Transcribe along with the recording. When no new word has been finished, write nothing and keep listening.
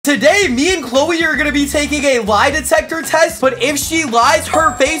today me and Chloe are gonna be taking a lie detector test, but if she lies,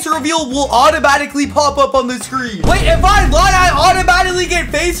 her face reveal will automatically pop up on the screen. Wait, if I lie, I automatically get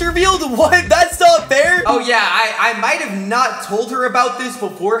face revealed? What? That's not fair. Oh yeah, I might have not told her about this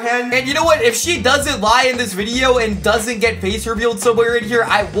beforehand. And you know what? If she doesn't lie in this video and doesn't get face revealed somewhere in here,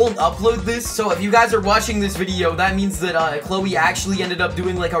 I won't upload this. So if you guys are watching this video, that means that Chloe actually ended up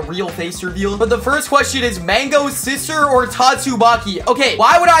doing like a real face reveal. But the first question is Mango's sister or Tatsumaki? Okay,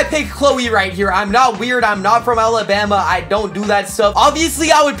 why would I pick Chloe right here? I'm not weird. I'm not from Alabama. I don't do that stuff.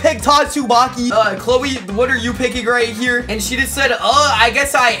 Obviously, I would pick Tatsumaki. Chloe, what are you picking right here? And she just said, I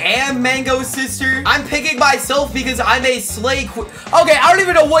guess I am Mango's sister. I'm picking myself because I'm a slay queen. Okay, I don't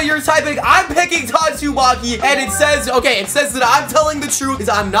even know what you're typing. I'm picking Tatsumaki, and it says, okay, it says that I'm telling the truth because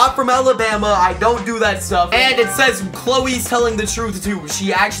I'm not from Alabama. I don't do that stuff. And it says Chloe's telling the truth too.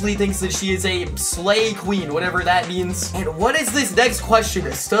 She actually thinks that she is a slay queen, whatever that means. And what is this next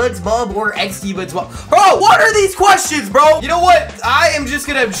question? Studs Bob or XD Bob? Bro, what are these questions, bro? You know what? I am just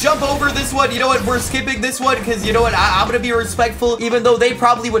gonna jump over this one. You know what? We're skipping this one because you know what? I'm gonna be respectful, even though they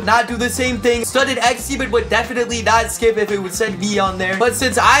probably would not do the same thing. Studded XD would definitely not skip if it would send me on there. But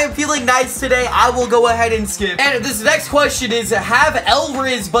since I am feeling nice today, I will go ahead and skip. And this next question is, have L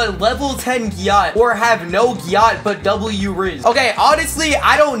Riz but level 10 Gyat, or have no Gyat but W Riz? Okay, honestly,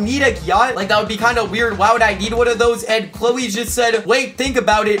 I don't need a Gyat. Like, that would be kind of weird. Why would I need one of those? And Chloe just said, wait, think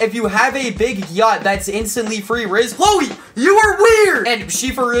about it. If you have a big Gyat, that's instantly free Riz. Chloe, you are weird! And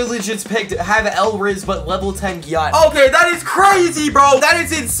she for really just picked have L Riz but level 10 Gyat. Okay, that is crazy, bro. That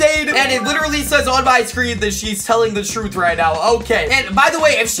is insane. And it literally says on my screen that she's telling the truth right now. Okay. And by the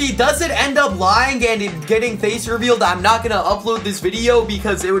way, if she doesn't end up lying and getting face revealed, I'm not gonna upload this video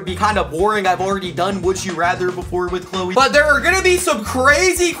because it would be kind of boring. I've already done Would You Rather before with Chloe. But there are gonna be some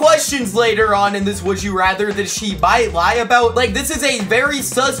crazy questions later on in this Would You Rather that she might lie about. Like, this is a very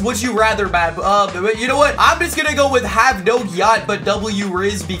sus Would You Rather map. But you know what? I'm just gonna go with have no Gyat but W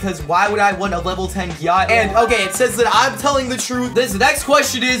Riz because why would I want a level 10 Gyat? And okay, it says that I'm telling the truth. This next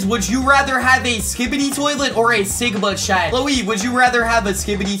question is, would you rather have a skibbity toilet or a Sigma Shad? Chloe, would you rather have a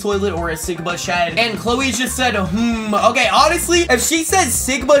skibbity toilet or a Sigma Shad? And Chloe just said, okay, honestly, if she says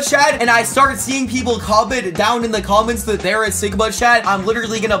Sigma Shad and I start seeing people comment down in the comments that they're a Sigma Shad, I'm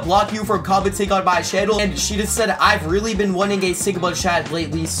literally gonna block you from commenting on my channel. And she just said, I've really been wanting a Sigma Shad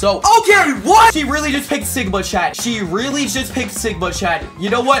lately, so okay, what? She really just picked Sigma Shad. She really just picked Sigma Shad. You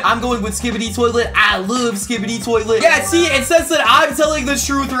know what? I'm going with skibbity toilet. I love skibbity toilet. Yeah, see, it says that I'm telling the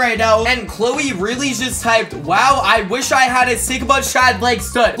truth right now. And Chloe really just typed, wow, I wish I had a Sigma Shad like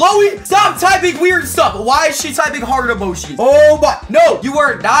stud. Chloe, stop typing weird stuff. Why is she typing heart emojis? Oh my, no, you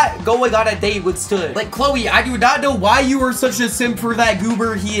are not going on a date with stud. Like, Chloe, I do not know why you are such a simp for that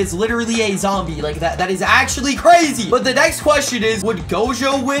goober. He is literally a zombie. Like, that is actually crazy. But the next question is, would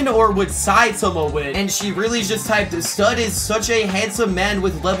Gojo win or would Saitama win? And she really just typed, stud is such a handsome man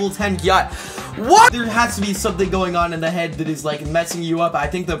with level 10 Gyat. What? There has to be something going on in the head that is like messing you up. I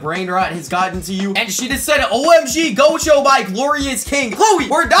think the brain rot has gotten to you. And she just said, OMG, Gojo, my glorious king. Chloe,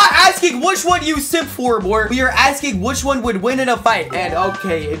 we're not asking which one you simp for, more. We are asking which one would win in a fight. And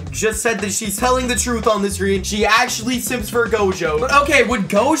okay, it just said that she's telling the truth on the screen. She actually simps for Gojo. But okay, would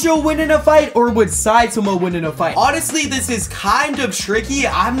Gojo win in a fight or would Saitama win in a fight? Honestly, this is kind of tricky.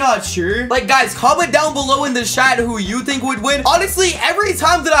 I'm not sure. Like, guys, comment down below in the chat who you think would win. Honestly, every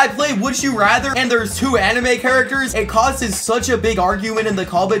time that I play Would You Rather and there's two anime characters, it causes such a big argument in the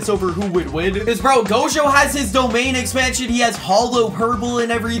comments over who would win. Because, bro, Gojo has his domain expansion. He has hollow purple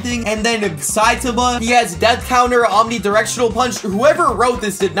and everything. And then Saitama, he has death counter, omnidirectional punch. Whoever wrote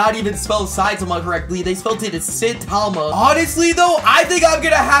this did not even spell Saitama correctly. They spelled it as Saitama. Honestly, though, I think I'm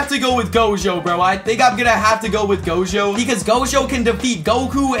gonna have to go with Gojo, bro. I think I'm gonna have to go with Gojo because Gojo can defeat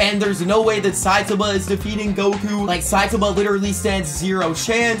Goku and there's no way that Saitama is defeating Goku. Like, Saitama literally stands 0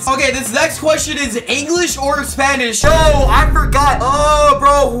 chance. Okay, this next question is English or Spanish? Oh, I forgot. Oh,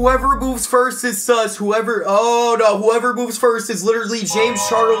 bro, whoever moves first is sus. Whoever moves first is literally James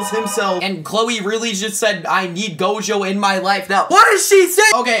Charles himself. And Chloe really just said, I need Gojo in my life now. What did she say?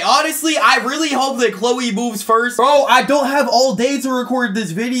 Okay, honestly, I really hope that Chloe moves first. Bro, I don't have all day to record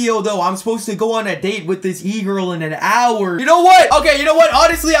this video, though. I'm supposed to go on a date with this e-girl in an hour. You know what? Okay, you know what?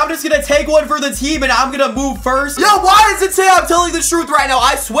 Honestly, I'm just gonna take one for the team and I'm gonna move first. Yo, Bro, why does it say I'm telling the truth right now?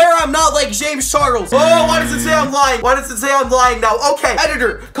 I swear I'm not like James Charles. Oh, why does it say I'm lying? Why does it say I'm lying now? Okay,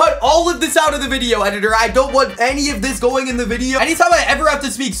 editor, cut all of this out of the video, editor. I don't want any of this going in the video. Anytime I ever have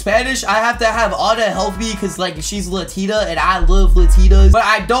to speak Spanish, I have to have Anna help me because like she's Latina and I love Latinas, but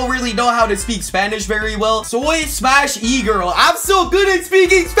I don't really know how to speak Spanish very well. Soy smash e-girl. I'm so good at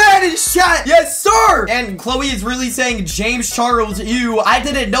speaking Spanish, chat. Yes, sir. And Chloe is really saying James Charles, ew. I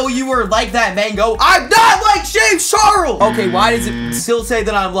didn't know you were like that, Mango. I'm not like James Charles. Okay, why does it still say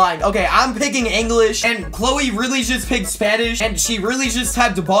that I'm lying? Okay, I'm picking English and Chloe really just picked Spanish and she really just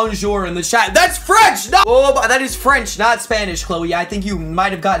typed bonjour in the chat. That's French. No. Oh, that is French, not Spanish, Chloe. I think you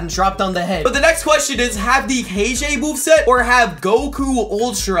might have gotten dropped on the head. But the next question is, have the KJ moveset or have Goku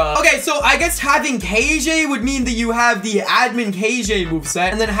Ultra? Okay, so I guess having KJ would mean that you have the admin KJ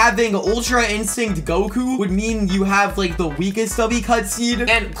moveset, and then having Ultra Instinct Goku would mean you have like the weakest stubby cutscene.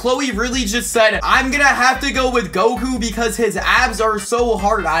 And Chloe really just said, I'm gonna have to go with Goku because his abs are so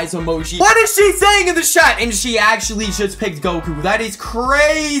hard eyes emoji. What is she saying in the chat? And she actually just picked Goku. That is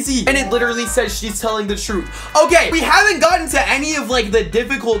crazy. And it literally says she's telling the truth. Okay, we haven't gotten to any of like the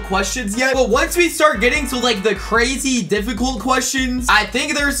difficult questions yet, but once we start getting to like the crazy difficult questions, I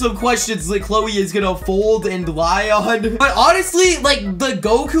think there's some questions that Chloe is gonna fold and lie on. But honestly, like the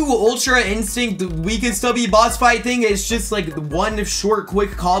Goku Ultra Instinct the weakest stubby boss fight thing is just like one short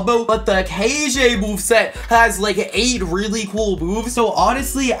quick combo, but the KJ moveset has like 8 really cool moves. So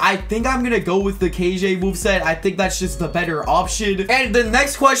honestly, I think I'm gonna go with the KJ moveset. I think that's just the better option. And the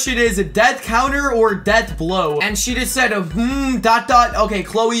next question is death counter or death blow, and she just said Okay,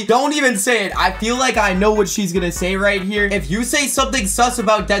 Chloe, don't even say it. I feel like I know what she's gonna say right here. If you say something sus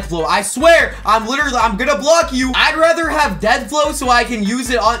about death blow, I swear I'm gonna block you. I'd rather have death blow so I can use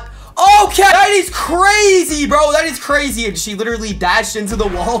it on. Okay, that is crazy, bro. That is crazy. And she literally dashed into the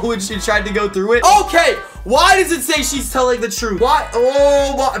wall when she tried to go through it. Okay, why does it say she's telling the truth? Why?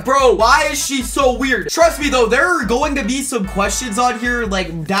 Oh, bro, why is she so weird? Trust me, though, there are going to be some questions on here, like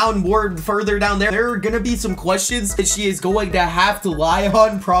further down there. There are going to be some questions that she is going to have to lie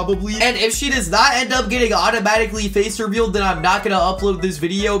on, probably. And if she does not end up getting automatically face revealed, then I'm not going to upload this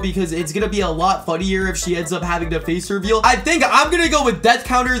video because it's going to be a lot funnier if she ends up having to face reveal. I think I'm going to go with death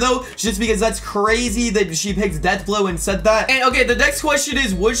counter, though, just because that's crazy that she picked death blow and said that. And okay, the next question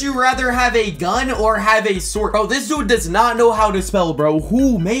is, would you rather have a gun or have a sword? Bro, this dude does not know how to spell, bro.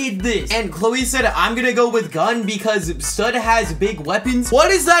 Who made this? And Chloe said, I'm gonna go with gun because stud has big weapons. What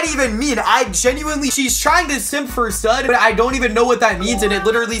does that even mean? I genuinely, she's trying to simp for stud, but I don't even know what that means, and it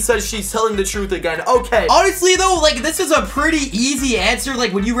literally says she's telling the truth again. Okay, honestly though, like this is a pretty easy answer.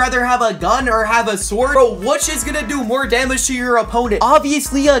 Like, would you rather have a gun or have a sword? Bro, which is gonna do more damage to your opponent?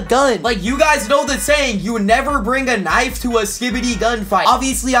 Obviously a gun. Like, you guys know the saying, you never bring a knife to a skibbity gunfight.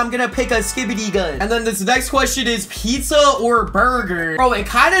 Obviously I'm gonna pick a skibbity gun. And then this next question is pizza or burger? Bro, it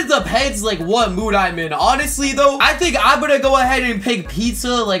kind of depends like what mood I'm in. Honestly though, I think I'm gonna go ahead and pick pizza.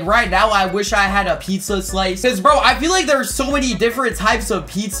 Like right now, I wish I had a pizza slice. Because bro, I feel like there's so many different types of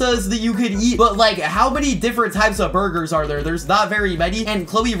pizzas that you could eat. But like, how many different types of burgers are there? There's not very many. And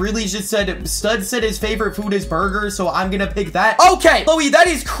Chloe really just said, Stud said his favorite food is burgers. So I'm gonna pick that. Okay, Chloe, that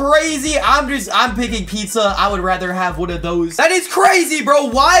is crazy. I'm picking pizza. I would rather have one of those. That is crazy, bro.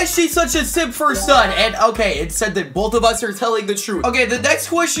 Why is she such a simp for Stud? And okay, it said that both of us are telling the truth. Okay, the next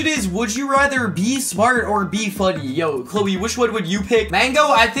question is, would you rather be smart or be funny? Yo, Chloe, which one would you pick? Mango,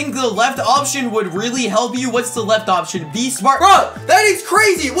 I think the left option would really help you. What's the left option? Be smart. Bro, that is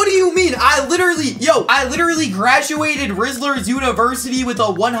crazy. What do you mean? I literally graduated Rizzler's University with a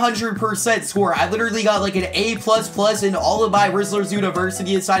 100% score. I literally got like an A++ in all of my Rizzler's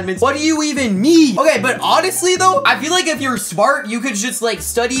University assignments. What do you even mean? Okay, but honestly though, I feel like if you're smart, you could just like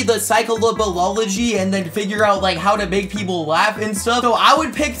study the psychobiology and then figure out like how to make people laugh and stuff. So I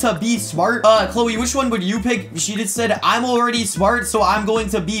would pick to be smart. Chloe, which one would you pick? She just said, I'm already smart, so I'm going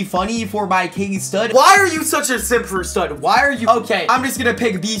to be funny for my king Stud. Why are you such a simp for Stud? Why are you? Okay, I'm just gonna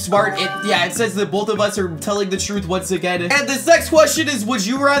pick be smart. It says that both of us are telling the truth once again. And this next question is, would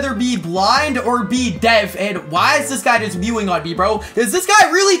you rather be blind or be deaf? And why is this guy just mewing on me, bro? Is this guy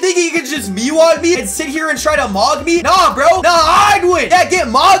really thinking he can just mew on me and sit here and try to mog me? Nah, bro. Nah, I'd win. Yeah, get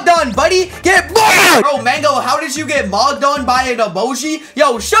mogged on, buddy. Get mogged. Bro, Mango, how did you get mogged on by an emoji?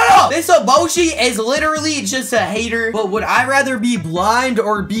 Yo, shut up. This emoji is literally just a hater. But would I rather be blind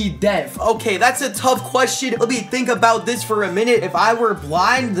or be deaf? Okay, that's a tough question. Let me think about this for a minute. If I were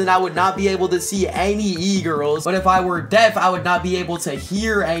blind, then I would not be able to see any e-girls. But if I were deaf, I would not be able to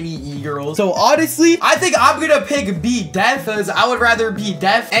hear any e-girls. So honestly, I think I'm gonna pick be deaf, because I would rather be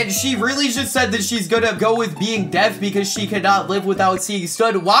deaf. And she really just said that she's gonna go with being deaf because she cannot live without seeing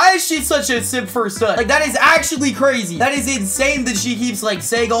Stud. Why is she such a simp for Stud? Stud. Like, that is actually crazy. That is insane that she keeps, like,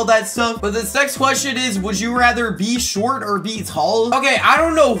 saying all that stuff. But this next question is, would you rather be short or be tall? Okay, I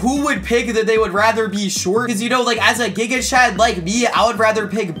don't know who would pick that they would rather be short. Because, you know, like, as a Giga Chad like me, I would rather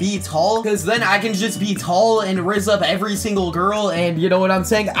pick be tall. Because then I can just be tall and rizz up every single girl. And you know what I'm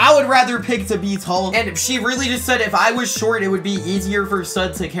saying? I would rather pick to be tall. And she really just said if I was short, it would be easier for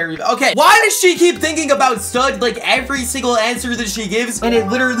Stud to carry. Okay, why does she keep thinking about Stud like every single answer that she gives? And it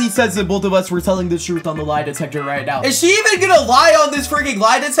literally says that both of us were telling the truth on the lie detector right now. Is she even gonna lie on this freaking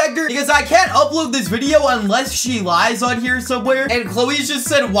lie detector? Because I can't upload this video unless she lies on here somewhere. And Chloe's just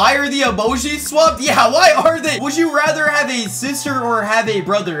said, why are the emojis swapped? Yeah, why are they? Would you rather have a sister or have a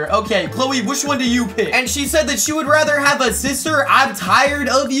brother? Okay, Chloe, which one do you pick? And she said that she would rather have a sister. I'm tired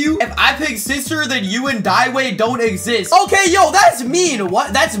of you. If I pick sister, then you and Daiwei don't exist. Okay, yo, that's mean.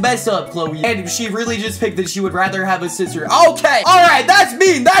 What? That's messed up, Chloe. And she really just picked that she would rather have a sister. Okay, all right, that's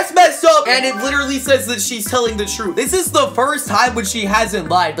mean. That's messed up. And it literally says that she's telling the truth. This is the first time when she hasn't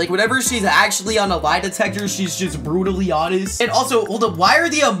lied. Like, whenever she's actually on a lie detector, she's just brutally honest. And also, hold up, why are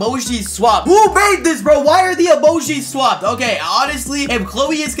the emojis swapped? Who made this, bro? Why are the emojis swapped? Okay, honestly, if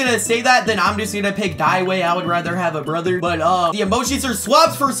Chloe is gonna say that, then I'm just gonna pick Daiwei. I would rather have a brother. But the emojis are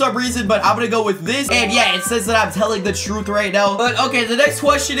swapped for some reason, but I'm gonna go with this. And yeah, it says that I'm telling the truth right now. But okay, the next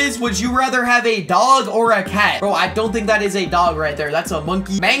question is, would you rather have a dog or a cat? Bro, I don't think that is a dog right there. That's a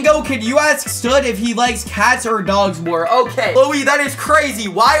monkey. Mango, can you ask Stud if he likes cats or dogs more? Okay, Chloe, that is crazy.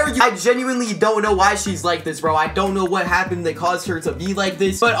 Why are you? I genuinely don't know why she's like this, bro. I don't know what happened that caused her to be like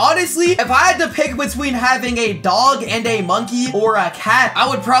this. But honestly, if I had to pick between having a dog and a monkey or a cat, I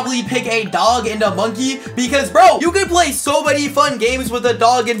would probably pick a dog and a monkey because, bro, you can play so many fun games with a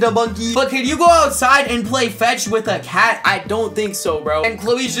dog and a monkey, but can you go outside and play fetch with a cat? I don't think so, bro. And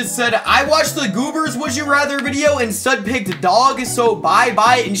Chloe just said, I watched the Goobers Would You Rather video and Stud picked dog, so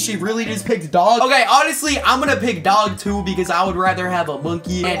bye-bye, and she really just picked dog. Okay, honestly, I'm gonna pick dog too because I would rather have a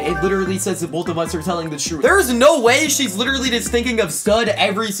monkey, and it literally says that both of us are telling the truth. There's no way she's literally just thinking of Stud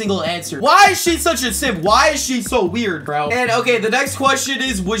every single answer. Why is she such a simp? Why is she so weird, bro? And okay, the next question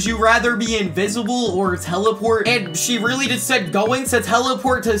is, would you rather be invisible or teleport? And she really just said going to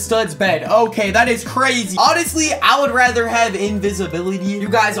teleport to Stud's bed. Okay, that is crazy. Honestly, I would rather have invisibility. You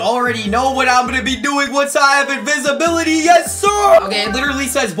guys already know what I'm gonna be doing once I have invisibility. Yes, sir! Okay, it literally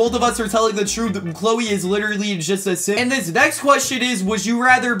says both of us are telling the truth. Chloe is literally just a simp. And this next question is, would you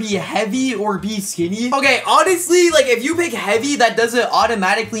rather be heavy or be skinny? Okay, honestly, like, if you pick heavy, that doesn't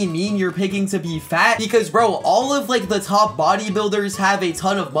automatically mean you're picking to be fat because, bro, all of, like, the top bodybuilders have a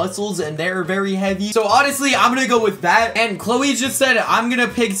ton of muscles and they're very heavy. So, honestly, I'm gonna go with that. And Chloe just said, I'm gonna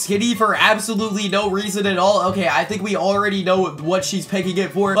pick skinny for absolutely no reason at all. Okay, I think we already know what she's picking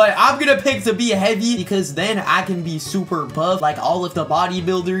it for, but I'm gonna pick to be heavy because then I can be super buff like all of the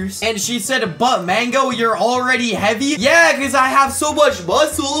bodybuilders. And she said, but Mango, you're already heavy? Yeah, because I have so much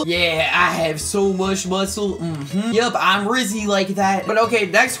muscle. Yeah, I have so much muscle. Yep, I'm rizzy like that. But okay,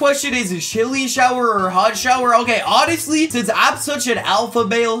 next question is chilly shower or hot shower? Okay, honestly, since I'm such an alpha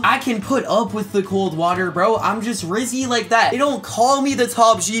male, I can put up with the cold water, bro. I'm just rizzy like that. They don't call me the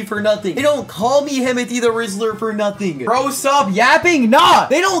top G for nothing. They don't call me Himothy the Rizzler for nothing. Bro, stop yapping. Nah,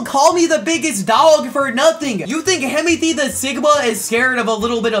 they don't call me the biggest dog for nothing. You think Himothy the Sigma is scared of a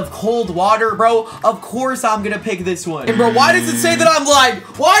little bit of cold water, bro? Of course I'm gonna pick this one. And bro, why does it say that I'm lying?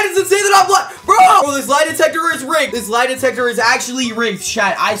 Why does it say that I'm lying? Bro, this lie detector is rigged. This lie detector is actually rigged,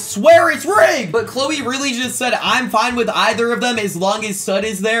 chat. I swear it's rigged. But Chloe really just said, I'm fine with either of them as long as Stud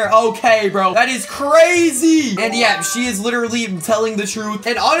is there. Okay, bro, that is crazy. And yeah, she is literally telling the truth.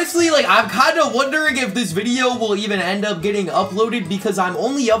 And honestly, like, I'm kind of wondering if this video will even end up getting uploaded because I'm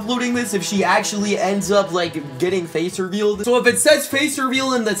only uploading this if she actually ends up, like, getting face revealed. So if it says face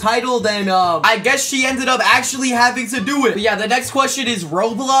reveal in the title, then I guess she ended up actually having to do it. But yeah, the next question is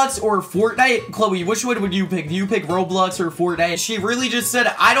Roblox or Fortnite? Chloe, which one would you pick? Do you pick Roblox or Fortnite? She really just said,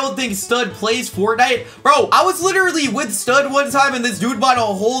 I don't think Stud plays Fortnite. Bro, I was literally with Stud one time and this dude bought a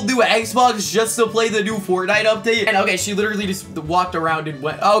whole new Xbox just to play the new Fortnite update. And okay, she literally just walked around and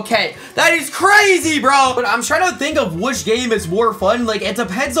went, okay, that is crazy, bro. But I'm trying to think of which game is more fun. Like, it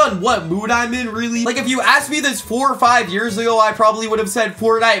depends on what mood I'm in, really. Like, if you asked me this 4 or 5 years ago, I probably would have said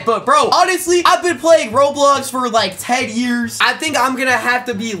Fortnite. But bro, honestly, I've been playing Roblox for like 10 years. I think I'm gonna have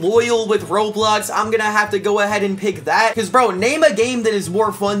to be loyal with Roblox Roblox, I'm gonna have to go ahead and pick that. Because, bro, name a game that is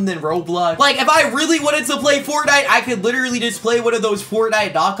more fun than Roblox. Like, if I really wanted to play Fortnite, I could literally just play one of those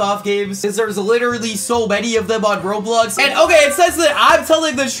Fortnite knockoff games. Because there's literally so many of them on Roblox. And, okay, it says that I'm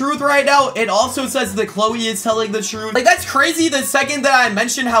telling the truth right now. It also says that Chloe is telling the truth. Like, that's crazy. The second that I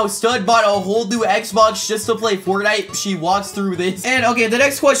mentioned how Stud bought a whole new Xbox just to play Fortnite, she walks through this. And, okay, the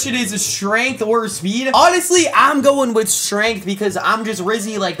next question is strength or speed? Honestly, I'm going with strength because I'm just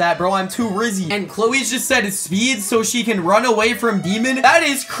rizzy like that, bro. I'm too rizzy. And Chloe's just said speed so she can run away from Demon. That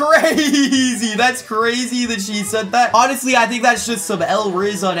is crazy. That's crazy that she said that. Honestly, I think that's just some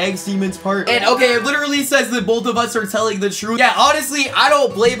L-Riz on X Demon's part. And, okay, it literally says that both of us are telling the truth. Yeah, honestly, I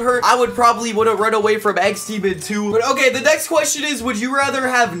don't blame her. I would probably want to run away from X Demon too. But, okay, the next question is, would you rather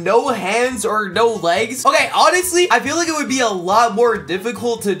have no hands or no legs? Okay, honestly, I feel like it would be a lot more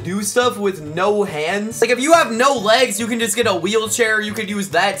difficult to do stuff with no hands. Like, if you have no legs, you can just get a wheelchair. You could use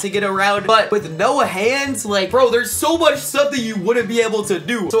that to get around. But with no hands, like, bro, there's so much stuff that you wouldn't be able to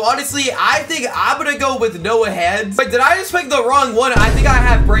do. So, honestly, I think I'm gonna go with no hands. Wait, did I just pick the wrong one? I think I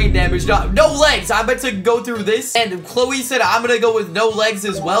have brain damage. No legs. I'm about to go through this. And Chloe said I'm gonna go with no legs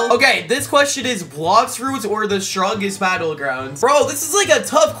as well. Okay, this question is Blox Fruits or the strongest Battlegrounds? Bro, this is like a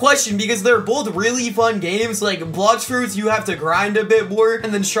tough question because they're both really fun games. Like, Blox Fruits, you have to grind a bit more.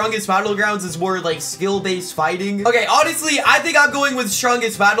 And then Strongest Battlegrounds is more like skill-based fighting. Okay, honestly, I think I'm going with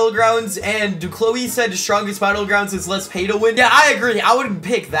Strongest Battlegrounds. And Chloe said Strongest Battlegrounds is less pay to win. Yeah, I agree. I would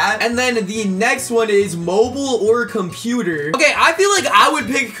pick that. And then the next one is mobile or computer. Okay, I feel like I would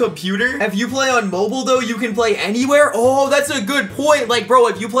pick computer. If you play on mobile, though, you can play anywhere. Oh, that's a good point. Like, bro,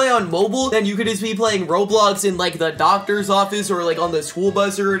 if you play on mobile, then you could just be playing Roblox in, like, the doctor's office or, like, on the school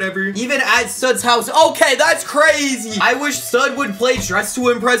bus or whatever. Even at Stud's house. Okay, that's crazy. I wish Stud would play Dress to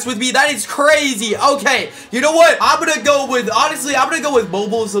Impress with me. That is crazy. Okay, you know what? I'm gonna go with, honestly, I'm gonna go with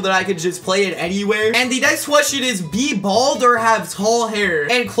mobile so that I can just play it anywhere. And the next question is be bald or have tall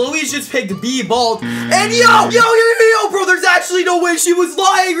hair? And Chloe's just picked be bald. And yo, bro, there's actually no way she was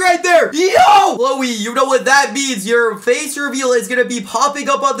lying right there. Yo, Chloe, you know what that means. Your face reveal is gonna be popping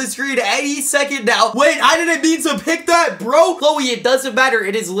up on the screen any second now. Wait, I didn't mean to pick that, bro. Chloe, it doesn't matter.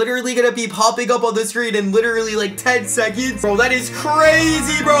 It is literally gonna be popping up on the screen in literally like 10 seconds. Bro, that is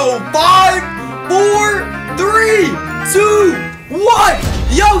crazy, bro. 5, 4, 3, 2, 1.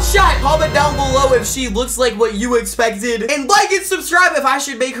 Yo, chat, comment down below if she looks like what you expected. And like and subscribe if I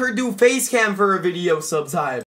should make her do face cam for a video sometime.